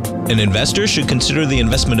today. An investor should consider the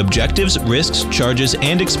investment objectives, risks, charges,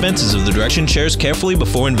 and expenses of the Direction shares carefully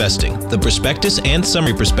before investing. The prospectus and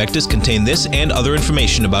summary prospectus contain this and other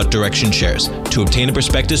information about Direction shares. To obtain a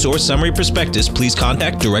prospectus or summary prospectus, please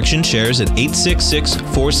contact Direction shares at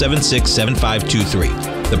 866-476-7523.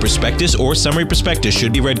 The prospectus or summary prospectus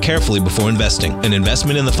should be read carefully before investing. An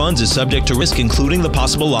investment in the funds is subject to risk, including the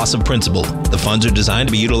possible loss of principal. The funds are designed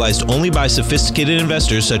to be utilized only by sophisticated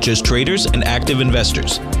investors such as traders and active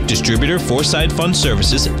investors. Distributor Foreside Fund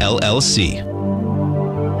Services, LLC.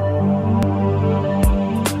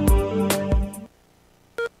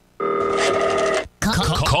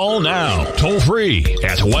 Call now, toll free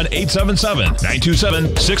at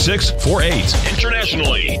 1-877-927-6648.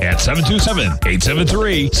 Internationally at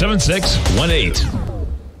 727-873-7618.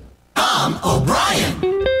 Tom O'Brien.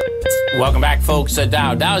 Welcome back, folks.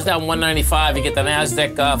 Dow's down 195. You get the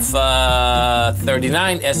NASDAQ off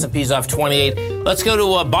 39. S&P's off 28. Let's go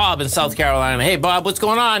to Bob in South Carolina. Hey, Bob, what's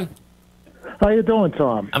going on? How you doing,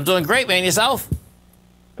 Tom? I'm doing great, man. Yourself?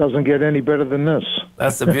 Doesn't get any better than this.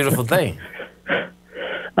 That's the beautiful thing.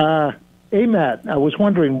 AMAT, I was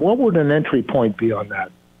wondering, what would an entry point be on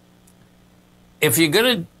that? If you're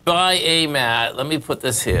going to buy AMAT, let me put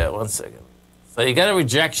this here. 1 second. So you got a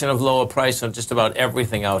rejection of lower price on just about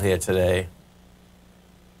everything out here today.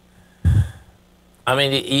 I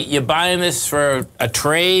mean, you're buying this for a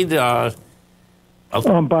trade? I'm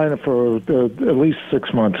buying it for at least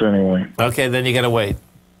 6 months anyway. Okay, then you got to wait.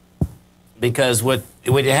 Because what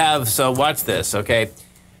you have, so watch this, okay?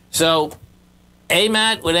 So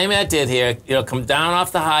AMAT, what AMAT did here, come down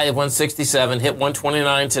off the high of 167, hit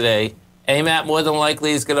 129 today. AMAT more than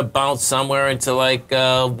likely is going to bounce somewhere into like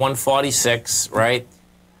 146, right?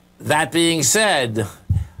 That being said,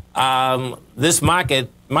 this market,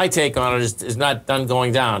 my take on it is not done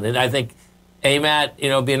going down. And I think AMAT,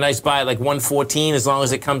 be a nice buy at like 114 as long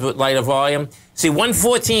as it comes with lighter volume. See,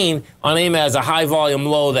 114 on AMAT is a high volume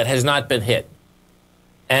low that has not been hit.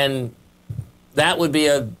 And that would be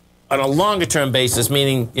on a longer term basis,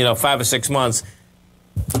 meaning, 5 or 6 months,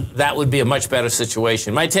 that would be a much better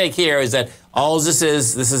situation. My take here is that all this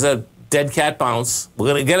is a dead cat bounce. We're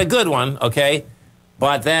going to get a good one, okay?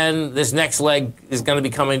 But then this next leg is going to be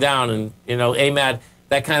coming down, and, AMAT,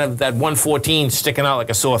 that 114 sticking out like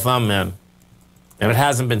a sore thumb, man. And it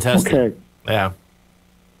hasn't been tested. Okay. Yeah.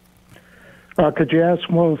 Could you ask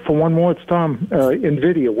for one more? It's Tom.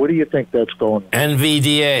 NVIDIA, what do you think that's going?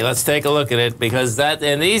 NVDA, let's take a look at it, because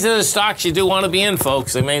and these are the stocks you do want to be in,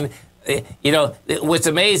 folks. I mean, what's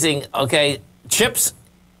amazing, okay, chips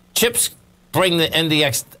bring the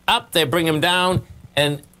NDX up, they bring them down,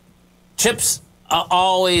 and chips are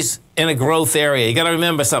always in a growth area. You got to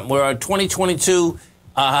remember something. We're on 2022.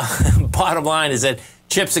 Bottom line is that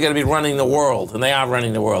chips are going to be running the world, and they are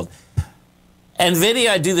running the world.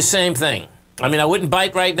 NVIDIA, I do the same thing. I mean, I wouldn't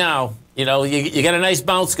bite right now. You got a nice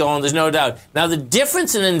bounce going, there's no doubt. Now, the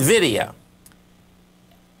difference in NVIDIA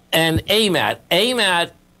and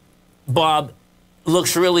AMAT, Bob,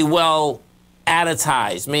 looks really well at its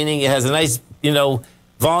highs, meaning it has a nice,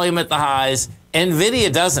 volume at the highs.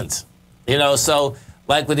 NVIDIA doesn't, so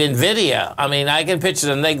like with NVIDIA, I mean, I can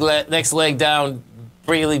picture the next leg down,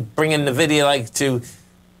 really bringing NVIDIA like to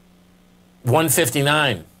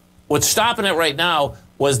 159. What's stopping it right now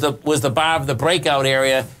was the bar of the breakout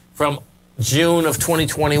area from June of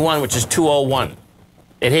 2021, which is 201.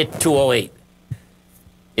 It hit 208.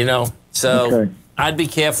 So okay. I'd be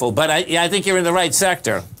careful. But I think you're in the right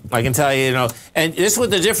sector. I can tell you, And this is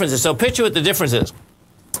what the difference is. So picture what the difference is.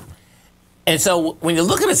 And so when you're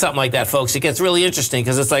looking at something like that, folks, it gets really interesting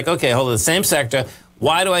because it's like, okay, hold on, the same sector.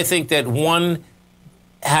 Why do I think that one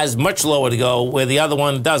has much lower to go where the other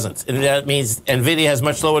one doesn't? And that means NVIDIA has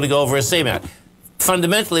much lower to go versus AMAT.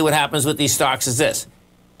 Fundamentally, what happens with these stocks is this.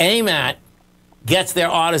 AMAT gets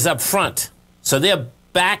their orders up front. So they're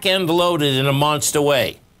back-end loaded in a monster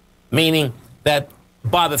way. Meaning that,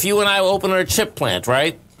 Bob, if you and I open our chip plant,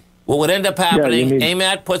 right, what would end up happening,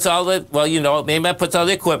 AMAT puts all the, AMAT puts all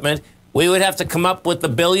the equipment. We would have to come up with the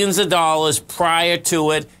billions of dollars prior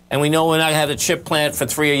to it, and we know we're not going to have a chip plant for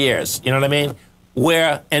 3 years. You know what I mean?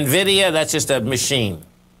 Where NVIDIA, that's just a machine.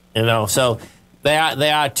 So they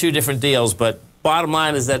are two different deals. But bottom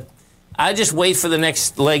line is that, I just wait for the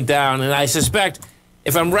next leg down, and I suspect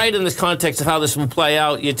if I'm right in this context of how this will play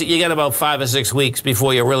out, you get about 5 or 6 weeks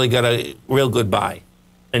before you really get a real good buy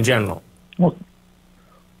in general. Well,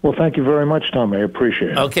 thank you very much, Tom. I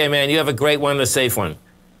appreciate it. Okay, man. You have a great one and a safe one.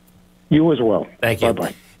 You as well. Thank you.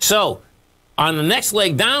 Bye-bye. So, on the next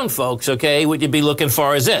leg down, folks, okay, what you'd be looking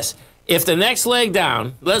for is this. If the next leg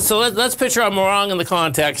down, let's picture I'm wrong in the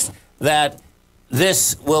context that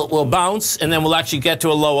this will bounce and then we'll actually get to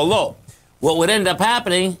a lower low. What would end up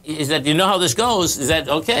happening is that, you know how this goes, is that,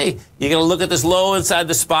 okay, you're going to look at this low inside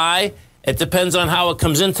the SPY. It depends on how it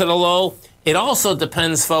comes into the low. It also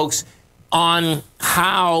depends, folks, on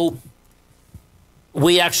how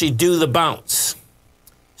we actually do the bounce.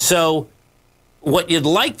 So what you'd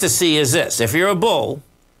like to see is this. If you're a bull,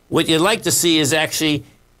 what you'd like to see is actually,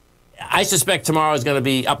 I suspect tomorrow is going to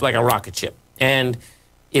be up like a rocket ship. And,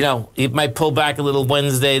 you know, it might pull back a little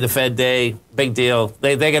Wednesday, the Fed day, big deal.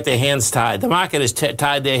 They got their hands tied. The market has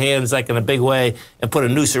tied their hands like in a big way and put a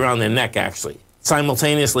noose around their neck, actually,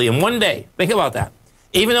 simultaneously in one day. Think about that.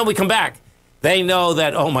 Even though we come back, they know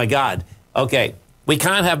that, oh, my God, okay, we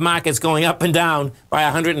can't have markets going up and down by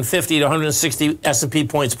 150 to 160 S&P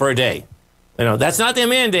points per day. You know, that's not their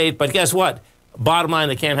mandate, but guess what? Bottom line,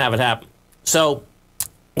 they can't have it happen. So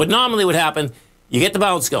what normally would happen, you get the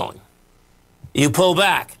bounce going. You pull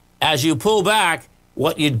back. As you pull back,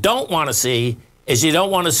 what you don't want to see is you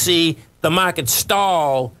don't want to see the market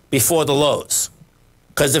stall before the lows.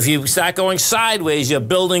 Because if you start going sideways, you're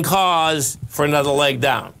building cause for another leg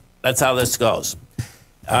down. That's how this goes.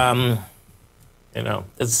 You know,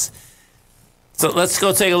 so let's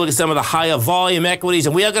go take a look at some of the higher volume equities.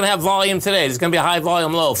 And we are going to have volume today. There's going to be a high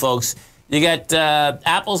volume low, folks. You got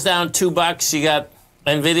Apple's down $2. You got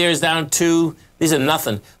Nvidia's down 2. These are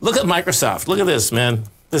nothing. Look at Microsoft. Look at this, man.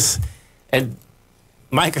 This and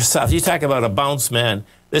Microsoft. You talk about a bounce, man.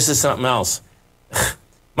 This is something else.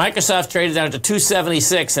 Microsoft traded down to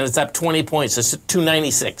 276, and it's up 20 points. It's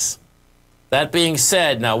 296. That being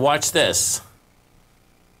said, now watch this.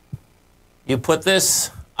 You put this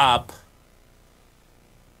up.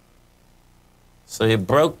 So you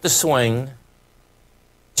broke the swing,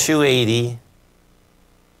 280.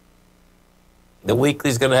 The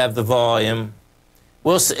weekly's going to have the volume.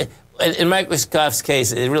 We'll see. In Microsoft's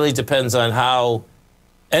case, it really depends on how,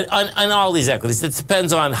 and on all these equities, it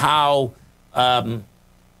depends on how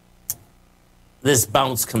this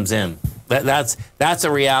bounce comes in. That's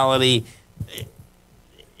a reality.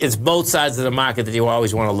 It's both sides of the market that you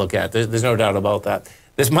always want to look at. There's no doubt about that.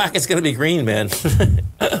 This market's going to be green, man.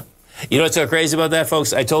 You know what's so crazy about that,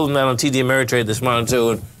 folks? I told them that on TD Ameritrade this morning, too,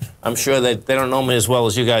 and I'm sure that they don't know me as well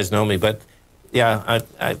as you guys know me, but yeah,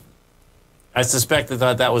 I suspect they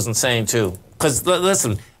thought that was insane, too. Because,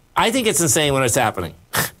 listen, I think it's insane when it's happening.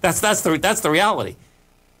 That's the reality.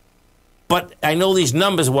 But I know these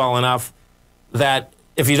numbers well enough that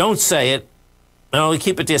if you don't say it and only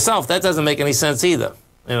keep it to yourself, that doesn't make any sense either,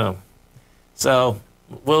 you know. So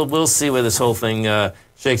we'll see where this whole thing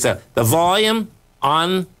shakes out. The volume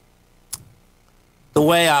on the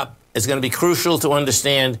way up is going to be crucial to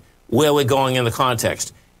understand where we're going in the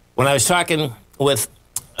context. When I was talking with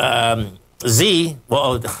Z,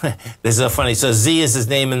 well, this is funny. So Z is his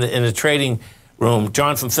name in the trading room.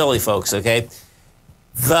 John from Philly, folks. Okay.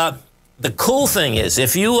 The cool thing is,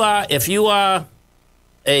 if you are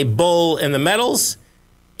a bull in the metals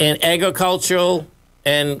and agricultural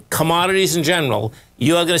and commodities in general,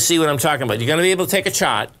 you are going to see what I'm talking about. You're going to be able to take a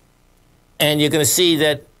chart, and you're going to see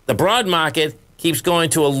that the broad market keeps going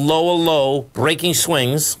to a lower low, breaking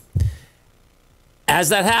swings. As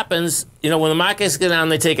that happens, you know, when the markets go down,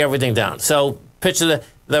 they take everything down. So picture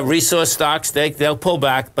the resource stocks, they'll pull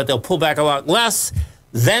back, but they'll pull back a lot less.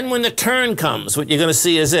 Then when the turn comes, what you're going to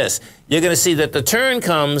see is this. You're going to see that the turn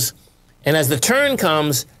comes, and as the turn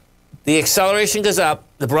comes, the acceleration goes up,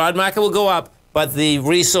 the broad market will go up, but the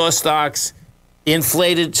resource stocks,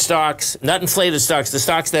 inflated stocks, not inflated stocks, the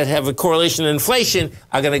stocks that have a correlation to inflation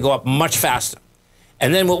are going to go up much faster.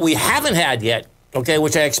 And then what we haven't had yet, okay,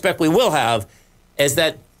 which I expect we will have, is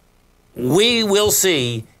that we will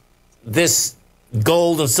see this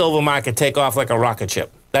gold and silver market take off like a rocket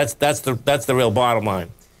ship. That's the real bottom line.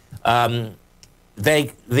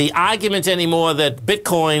 The argument anymore that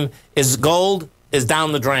Bitcoin is gold is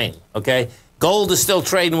down the drain, okay? Gold is still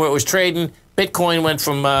trading where it was trading. Bitcoin went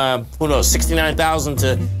from, who knows, 69,000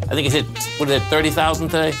 to, I think it hit, what did it, 30,000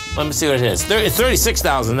 today? Let me see what it is. It's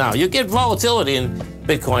 36,000 now. You get volatility in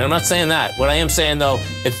Bitcoin. I'm not saying that. What I am saying, though,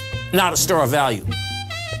 it's not a store of value.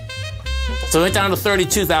 So it went down to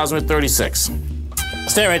 32,000 at 36.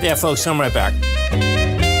 Stay right there, folks. Come right back.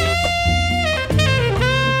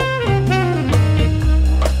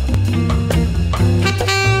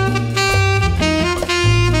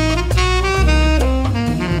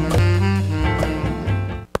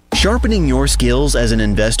 Sharpening your skills as an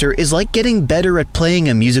investor is like getting better at playing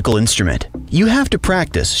a musical instrument. You have to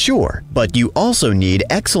practice, sure, but you also need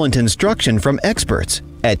excellent instruction from experts.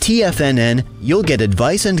 At TFNN, you'll get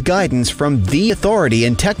advice and guidance from the authority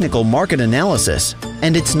in technical market analysis.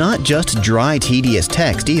 And it's not just dry, tedious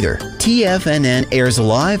text either. TFNN airs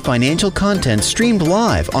live financial content streamed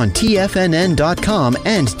live on TFNN.com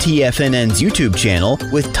and TFNN's YouTube channel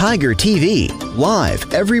with Tiger TV,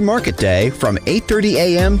 live every market day from 8:30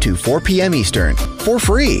 a.m. to 4 p.m. Eastern, for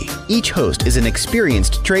free. Each host is an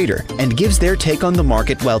experienced trader and gives their take on the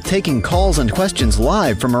market while taking calls and questions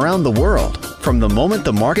live from around the world. From the moment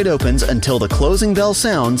the market opens until the closing bell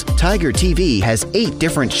sounds, Tiger TV has 8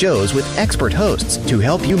 different shows with expert hosts to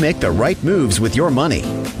help you make the right moves with your money.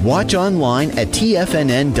 Watch online at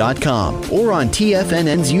TFNN.com or on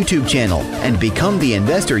TFNN's YouTube channel and become the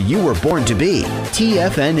investor you were born to be.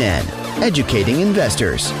 TFNN, educating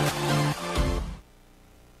investors.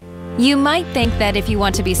 You might think that if you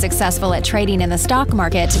want to be successful at trading in the stock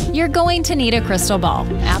market, you're going to need a crystal ball.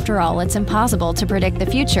 After all, it's impossible to predict the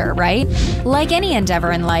future, right? Like any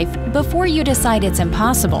endeavor in life, before you decide it's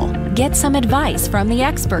impossible, get some advice from the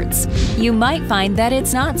experts. You might find that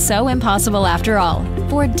it's not so impossible after all.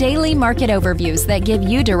 For daily market overviews that give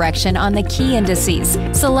you direction on the key indices,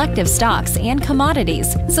 selective stocks, and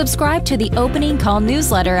commodities, subscribe to the Opening Call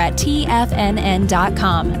newsletter at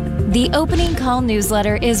TFNN.com. The Opening Call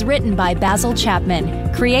newsletter is written by Basil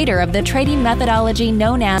Chapman, creator of the trading methodology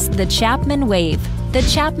known as the Chapman Wave. The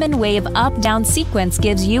Chapman Wave up-down sequence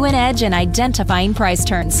gives you an edge in identifying price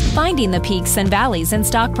turns, finding the peaks and valleys in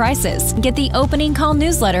stock prices. Get the Opening Call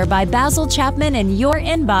newsletter by Basil Chapman in your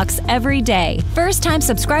inbox every day. First-time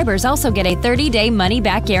subscribers also get a 30-day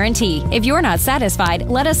money-back guarantee. If you're not satisfied,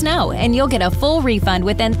 let us know, and you'll get a full refund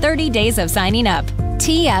within 30 days of signing up.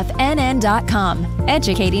 TFNN.com,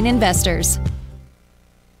 educating investors.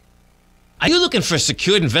 Are you looking for a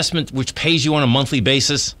secured investment which pays you on a monthly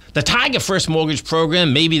basis? The Tiger First Mortgage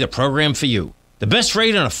Program may be the program for you. The best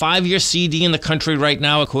rate on a 5-year CD in the country right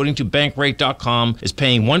now, according to Bankrate.com, is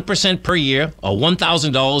paying 1% per year or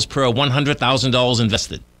 $1,000 per $100,000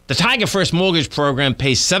 invested. The Tiger First Mortgage Program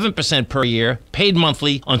pays 7% per year, paid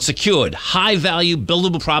monthly, on secured, high-value,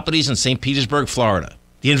 buildable properties in St. Petersburg, Florida.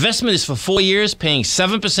 The investment is for 4 years, paying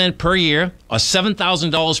 7% per year or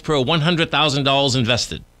 $7,000 per $100,000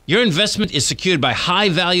 invested. Your investment is secured by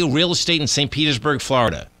high-value real estate in St. Petersburg,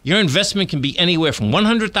 Florida. Your investment can be anywhere from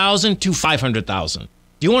 $100,000 to $500,000. Do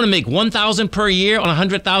you want to make $1,000 per year on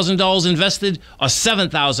 $100,000 invested or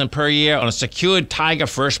 $7,000 per year on a secured Tiger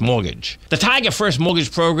First mortgage? The Tiger First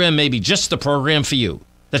Mortgage Program may be just the program for you.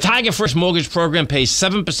 The Tiger First Mortgage Program pays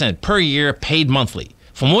 7% per year, paid monthly.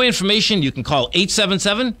 For more information, you can call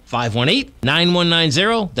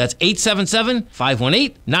 877-518-9190. That's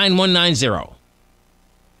 877-518-9190.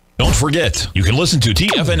 Don't forget, you can listen to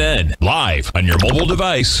TFNN live on your mobile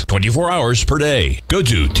device 24 hours per day. Go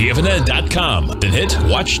to TFNN.com, then hit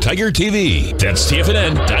Watch Tiger TV. That's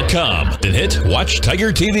TFNN.com, then hit Watch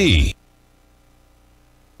Tiger TV.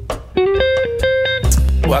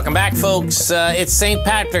 Welcome back, folks. It's St.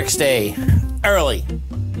 Patrick's Day. Early.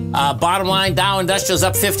 Bottom line, Dow Industrial's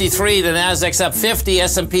up 53, the Nasdaq's up 50,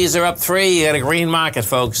 S&Ps are up 3. You got a green market,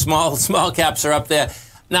 folks. Small caps are up there.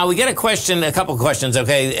 Now, we get a couple questions,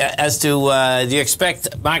 okay, as to do you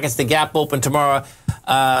expect markets to gap open tomorrow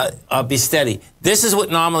or be steady? This is what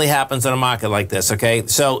normally happens in a market like this, okay?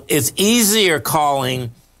 So it's easier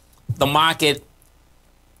calling the market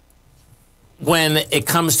when it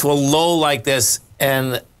comes to a low like this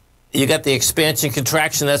and you got the expansion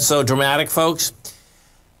contraction that's so dramatic, folks.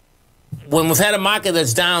 When we've had a market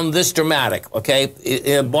that's down this dramatic, okay,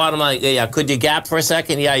 bottom line, yeah, could you gap for a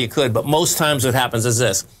second? Yeah, you could. But most times what happens is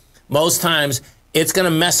this. Most times it's going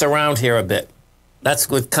to mess around here a bit. That's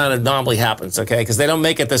what kind of normally happens, okay, because they don't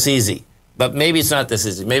make it this easy. But maybe it's not this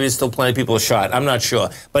easy. Maybe it's still plenty of people shot. I'm not sure.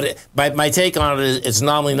 But my take on it is it's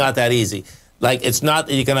normally not that easy. Like, it's not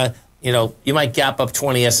that you're going to, you might gap up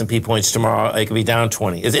 20 S&P points tomorrow. It could be down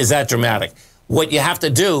 20. Is that dramatic? What you have to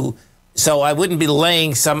do... So I wouldn't be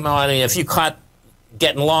laying some on it. If you caught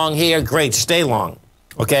getting long here, great, stay long,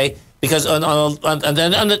 okay? Because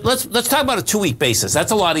let's talk about a 2-week basis.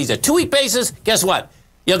 That's a lot easier. 2-week basis, guess what?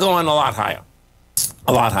 You're going a lot higher,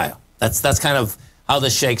 a lot higher. That's kind of how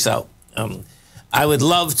this shakes out. I would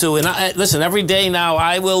love to, and listen, every day now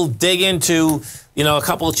I will dig into a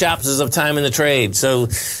couple of chapters of time in the trade. So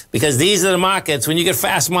because these are the markets. When you get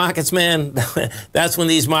fast markets, man, that's when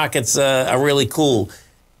these markets are really cool.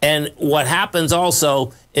 And what happens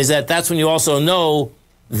also is that's when you also know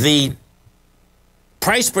the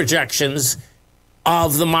price projections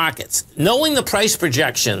of the markets. Knowing the price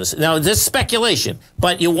projections, now this is speculation,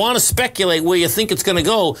 but you want to speculate where you think it's going to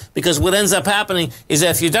go, because what ends up happening is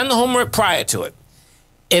that if you've done the homework prior to it,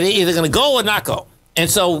 it's either going to go or not go. And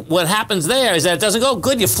so what happens there is that it doesn't go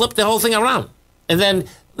good, you flip the whole thing around. And then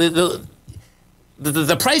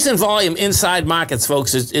the price and volume inside markets,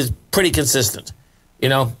 folks, is pretty consistent. You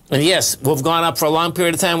know, and yes, we've gone up for a long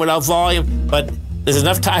period of time without volume, but there's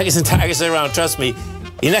enough tigers and tigers around, trust me.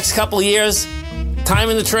 The next couple of years, time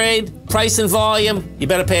in the trade, price and volume, you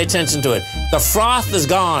better pay attention to it. The froth is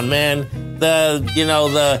gone, man.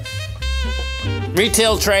 The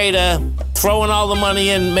retail trader throwing all the money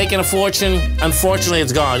in, making a fortune, unfortunately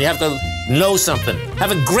it's gone. You have to know something.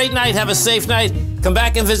 Have a great night, have a safe night. Come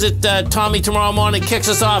back and visit Tommy tomorrow morning. Kicks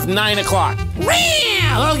us off 9 o'clock.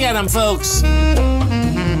 Look at him, folks.